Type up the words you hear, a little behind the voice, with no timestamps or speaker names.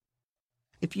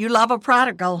If you love a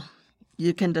prodigal,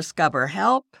 you can discover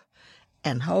help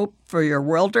and hope for your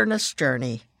wilderness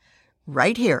journey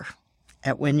right here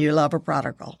at When You Love a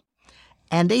Prodigal,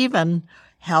 and even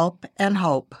help and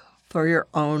hope for your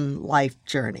own life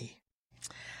journey.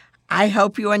 I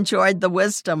hope you enjoyed the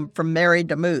wisdom from Mary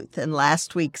DeMuth in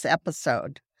last week's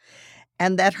episode,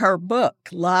 and that her book,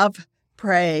 Love,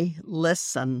 Pray,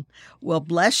 Listen, will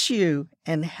bless you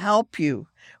and help you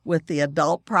with the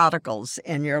adult prodigals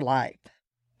in your life.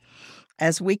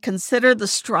 As we consider the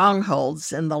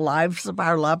strongholds in the lives of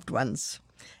our loved ones,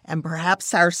 and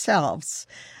perhaps ourselves,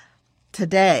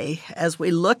 today, as we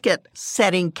look at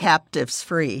setting captives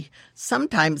free,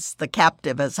 sometimes the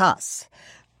captive is us.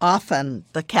 Often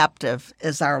the captive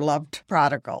is our loved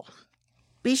prodigal.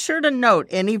 Be sure to note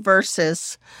any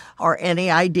verses or any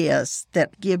ideas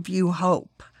that give you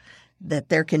hope that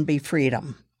there can be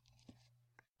freedom.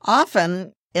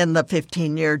 Often in the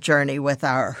 15-year journey with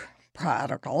our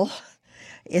prodigal,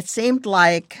 it seemed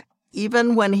like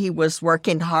even when he was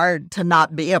working hard to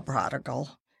not be a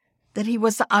prodigal, that he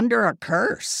was under a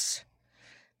curse.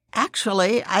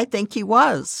 Actually, I think he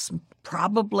was,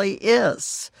 probably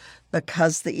is,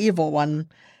 because the evil one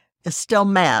is still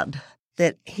mad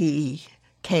that he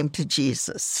came to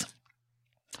Jesus.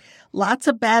 Lots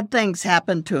of bad things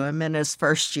happened to him in his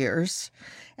first years.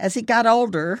 As he got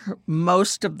older,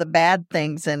 most of the bad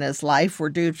things in his life were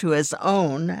due to his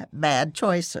own bad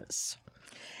choices.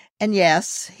 And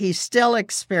yes, he still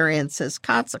experiences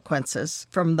consequences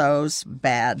from those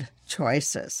bad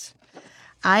choices.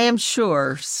 I am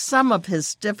sure some of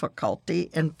his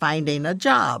difficulty in finding a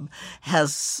job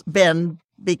has been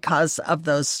because of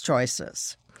those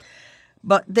choices.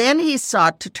 But then he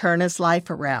sought to turn his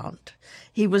life around.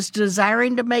 He was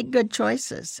desiring to make good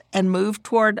choices and move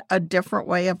toward a different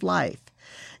way of life.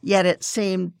 Yet it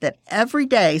seemed that every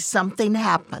day something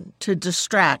happened to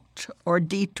distract or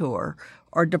detour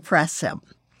or depress him.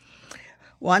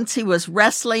 Once he was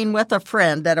wrestling with a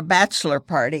friend at a bachelor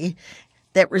party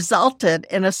that resulted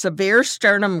in a severe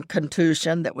sternum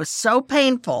contusion that was so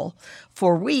painful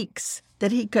for weeks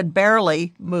that he could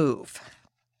barely move.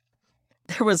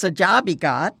 There was a job he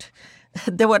got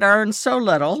that would earn so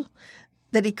little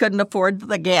that he couldn't afford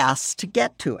the gas to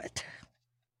get to it.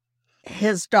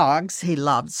 His dogs, he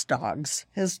loves dogs,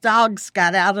 his dogs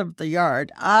got out of the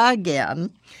yard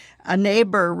again. A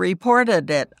neighbor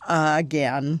reported it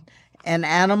again, and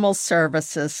Animal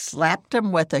Services slapped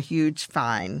him with a huge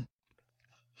fine.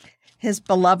 His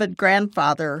beloved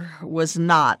grandfather was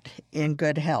not in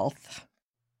good health.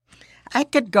 I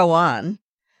could go on.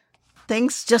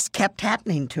 Things just kept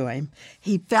happening to him.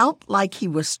 He felt like he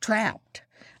was trapped,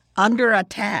 under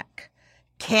attack,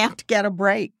 can't get a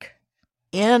break,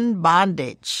 in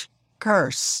bondage,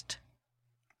 cursed.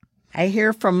 I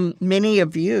hear from many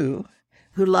of you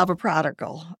who love a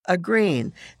prodigal,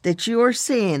 agreeing that you are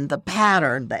seeing the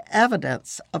pattern, the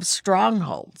evidence of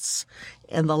strongholds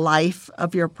in the life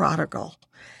of your prodigal.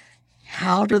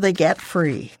 How do they get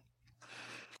free?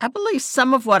 I believe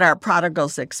some of what our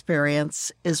prodigals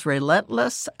experience is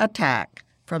relentless attack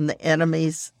from the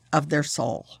enemies of their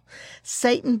soul.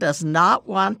 Satan does not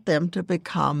want them to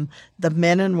become the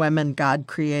men and women God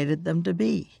created them to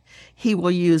be. He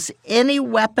will use any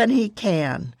weapon he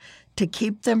can to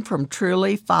keep them from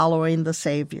truly following the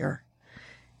Savior.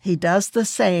 He does the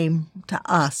same to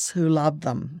us who love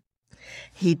them.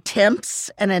 He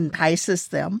tempts and entices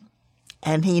them,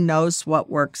 and he knows what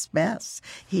works best.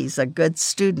 He's a good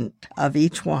student of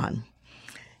each one.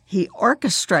 He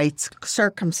orchestrates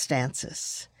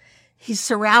circumstances. He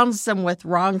surrounds them with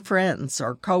wrong friends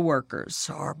or coworkers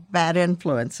or bad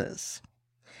influences.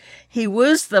 He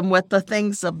woos them with the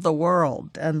things of the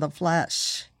world and the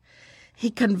flesh. He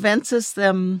convinces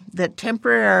them that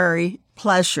temporary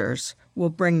pleasures will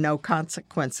bring no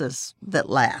consequences that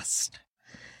last.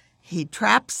 He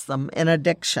traps them in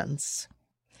addictions.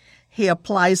 He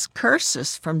applies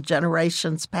curses from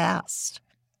generations past.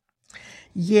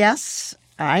 Yes,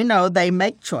 I know they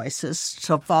make choices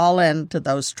to fall into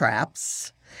those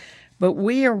traps, but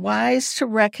we are wise to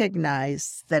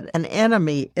recognize that an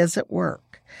enemy is at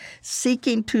work,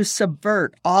 seeking to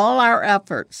subvert all our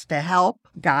efforts to help,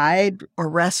 guide, or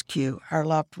rescue our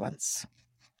loved ones.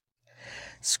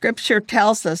 Scripture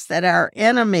tells us that our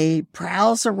enemy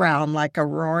prowls around like a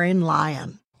roaring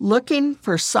lion, looking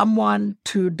for someone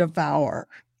to devour.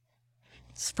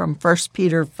 It's from 1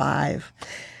 Peter 5.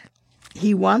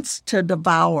 He wants to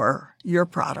devour your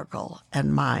prodigal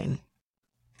and mine.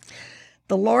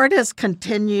 The Lord has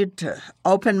continued to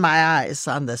open my eyes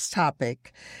on this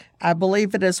topic. I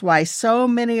believe it is why so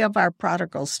many of our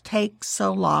prodigals take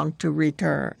so long to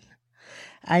return.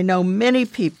 I know many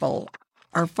people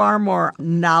are far more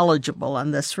knowledgeable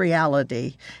on this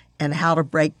reality and how to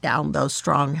break down those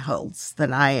strongholds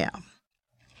than I am.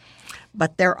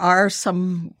 But there are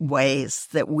some ways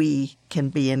that we can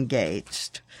be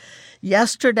engaged.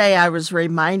 Yesterday, I was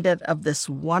reminded of this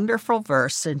wonderful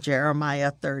verse in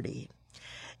Jeremiah 30.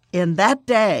 In that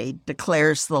day,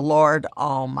 declares the Lord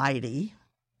Almighty,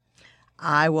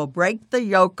 I will break the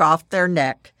yoke off their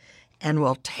neck and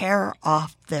will tear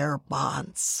off their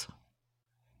bonds.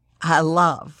 I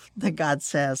love that God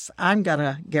says, I'm going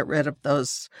to get rid of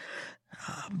those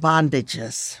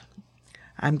bondages.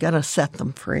 I'm going to set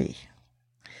them free.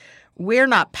 We're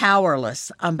not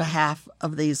powerless on behalf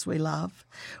of these we love.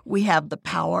 We have the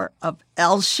power of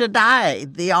El Shaddai,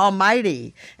 the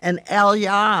Almighty, and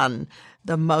Elyon,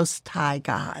 the Most High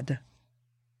God.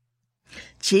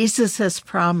 Jesus has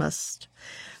promised,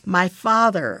 my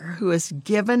Father who has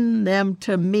given them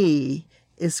to me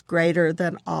is greater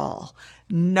than all.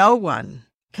 No one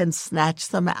can snatch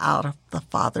them out of the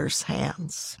Father's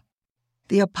hands.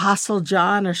 The Apostle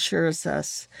John assures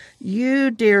us,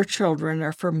 you, dear children,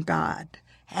 are from God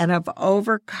and have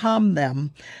overcome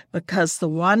them because the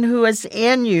one who is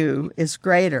in you is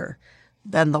greater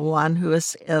than the one who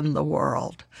is in the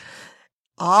world.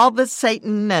 All that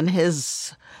Satan and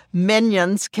his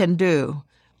minions can do,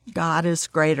 God is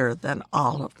greater than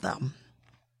all of them.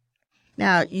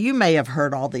 Now, you may have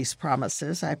heard all these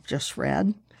promises I've just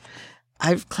read.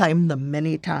 I've claimed them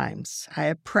many times. I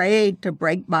have prayed to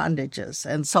break bondages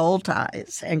and soul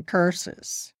ties and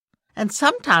curses. And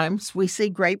sometimes we see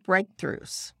great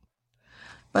breakthroughs.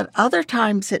 But other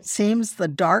times it seems the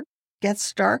dark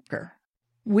gets darker.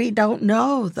 We don't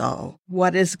know, though,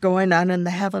 what is going on in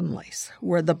the heavenlies,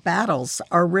 where the battles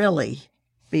are really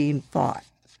being fought.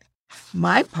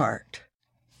 My part,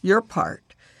 your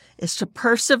part, is to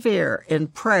persevere in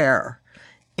prayer,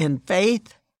 in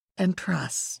faith, and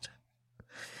trust.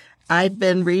 I've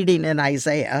been reading in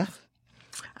Isaiah.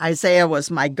 Isaiah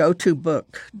was my go-to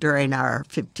book during our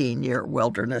 15-year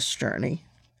wilderness journey.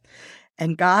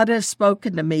 And God has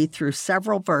spoken to me through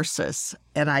several verses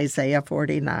in Isaiah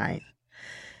 49.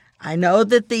 I know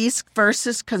that these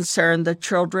verses concern the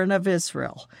children of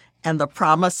Israel and the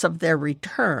promise of their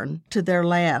return to their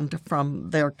land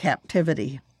from their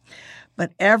captivity.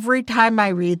 But every time I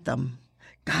read them,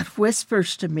 God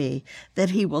whispers to me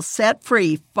that he will set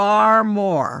free far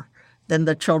more than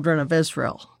the children of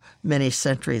Israel many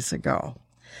centuries ago.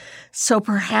 So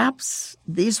perhaps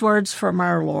these words from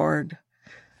our Lord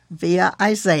via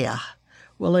Isaiah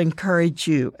will encourage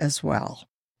you as well.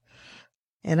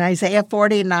 In Isaiah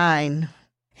 49,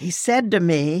 he said to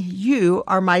me, you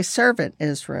are my servant,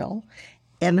 Israel,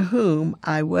 in whom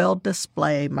I will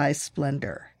display my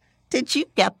splendor. Did you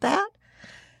get that?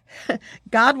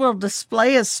 God will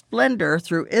display his splendor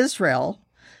through Israel,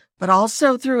 but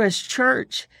also through his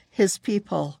church, his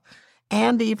people,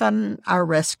 and even our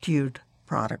rescued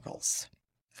prodigals.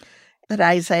 But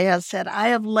Isaiah said, I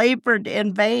have labored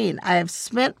in vain. I have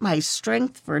spent my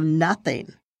strength for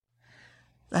nothing.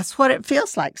 That's what it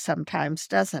feels like sometimes,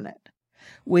 doesn't it?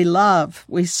 We love,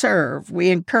 we serve, we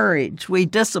encourage, we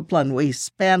discipline, we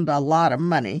spend a lot of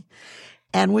money,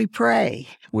 and we pray.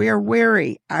 We are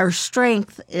weary. Our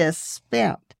strength is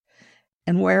spent.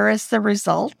 And where is the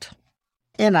result?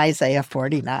 In Isaiah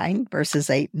 49, verses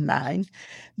 8 and 9,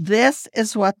 this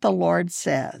is what the Lord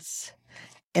says.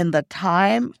 In the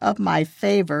time of my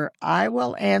favor, I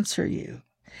will answer you,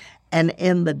 and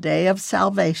in the day of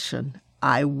salvation,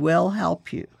 I will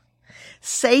help you.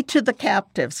 Say to the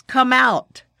captives, come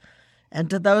out, and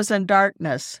to those in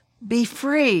darkness, be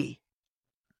free.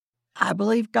 I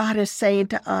believe God is saying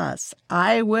to us,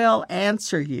 I will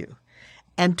answer you.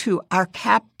 And to our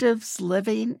captives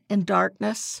living in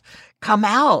darkness, come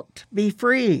out, be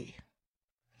free.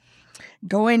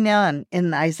 Going on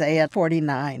in Isaiah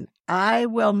 49, I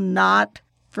will not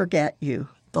forget you,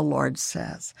 the Lord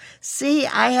says. See,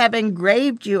 I have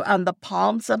engraved you on the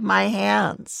palms of my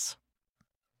hands.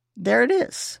 There it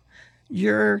is.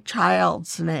 Your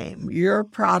child's name, your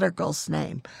prodigal's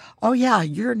name. Oh yeah,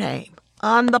 your name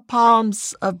on the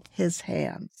palms of his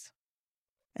hands.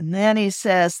 And then he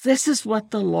says, this is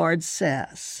what the Lord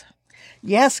says.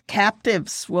 Yes,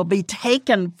 captives will be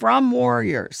taken from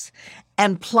warriors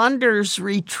and plunders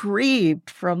retrieved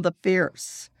from the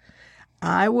fierce.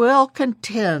 I will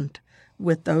contend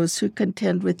with those who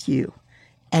contend with you,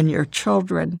 and your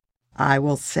children I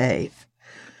will save.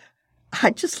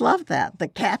 I just love that. The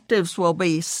captives will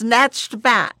be snatched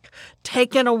back,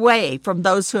 taken away from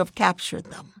those who have captured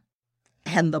them.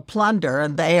 And the plunder,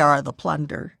 and they are the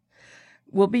plunder,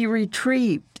 will be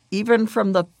retrieved even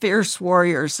from the fierce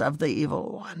warriors of the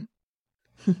evil one.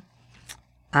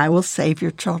 I will save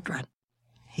your children.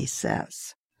 he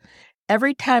says.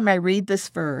 Every time I read this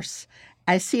verse,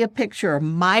 I see a picture of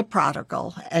my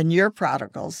prodigal and your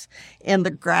prodigals in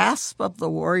the grasp of the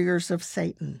warriors of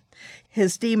Satan,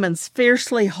 his demons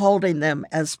fiercely holding them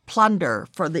as plunder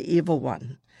for the evil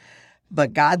one.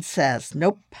 But God says,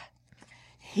 nope,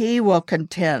 he will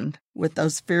contend with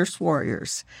those fierce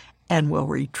warriors and will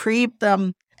retrieve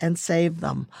them and save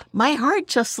them. My heart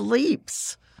just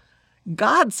leaps.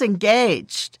 God's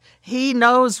engaged. He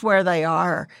knows where they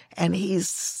are, and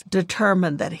he's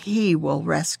determined that he will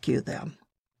rescue them.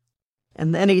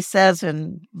 And then he says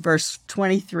in verse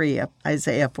 23 of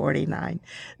Isaiah 49,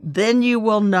 then you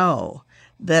will know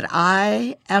that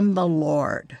I am the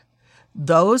Lord.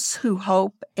 Those who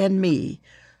hope in me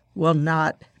will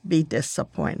not be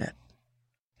disappointed.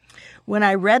 When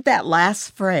I read that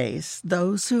last phrase,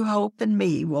 those who hope in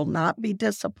me will not be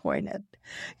disappointed,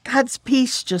 God's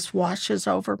peace just washes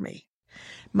over me.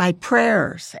 My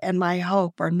prayers and my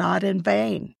hope are not in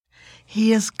vain.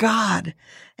 He is God,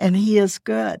 and he is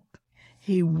good.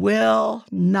 He will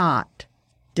not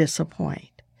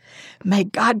disappoint. May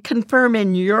God confirm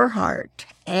in your heart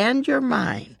and your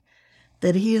mind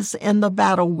that he is in the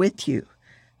battle with you,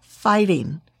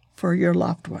 fighting for your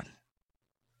loved one.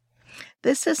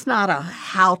 This is not a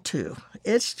how-to.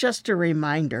 It's just a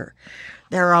reminder.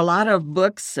 There are a lot of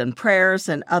books and prayers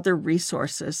and other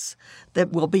resources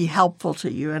that will be helpful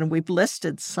to you, and we've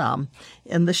listed some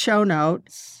in the show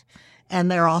notes, and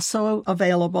they're also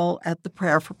available at the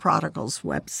Prayer for Prodigals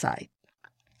website.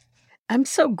 I'm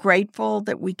so grateful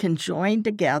that we can join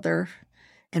together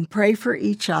and pray for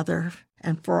each other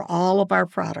and for all of our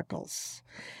prodigals.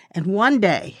 And one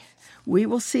day, we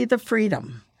will see the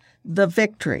freedom, the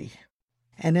victory,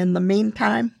 and in the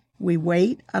meantime, we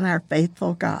wait on our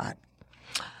faithful God.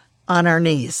 On our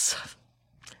knees,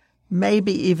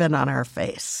 maybe even on our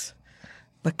face,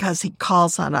 because he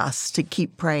calls on us to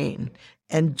keep praying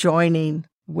and joining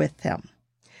with him.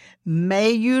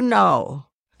 May you know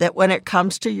that when it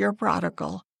comes to your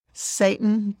prodigal,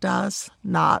 Satan does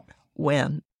not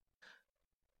win.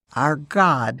 Our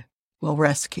God will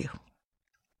rescue.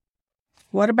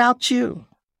 What about you?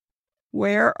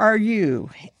 Where are you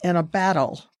in a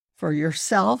battle for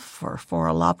yourself or for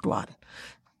a loved one?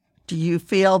 Do you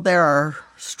feel there are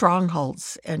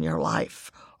strongholds in your life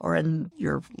or in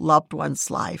your loved one's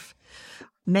life?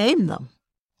 Name them.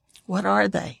 What are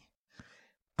they?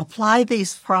 Apply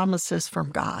these promises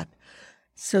from God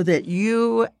so that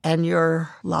you and your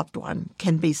loved one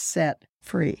can be set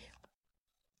free.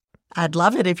 I'd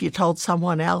love it if you told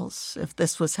someone else if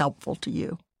this was helpful to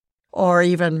you, or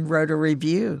even wrote a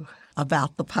review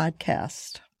about the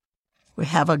podcast. We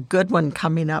have a good one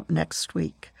coming up next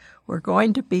week. We're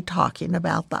going to be talking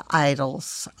about the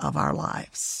idols of our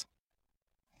lives.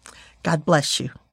 God bless you.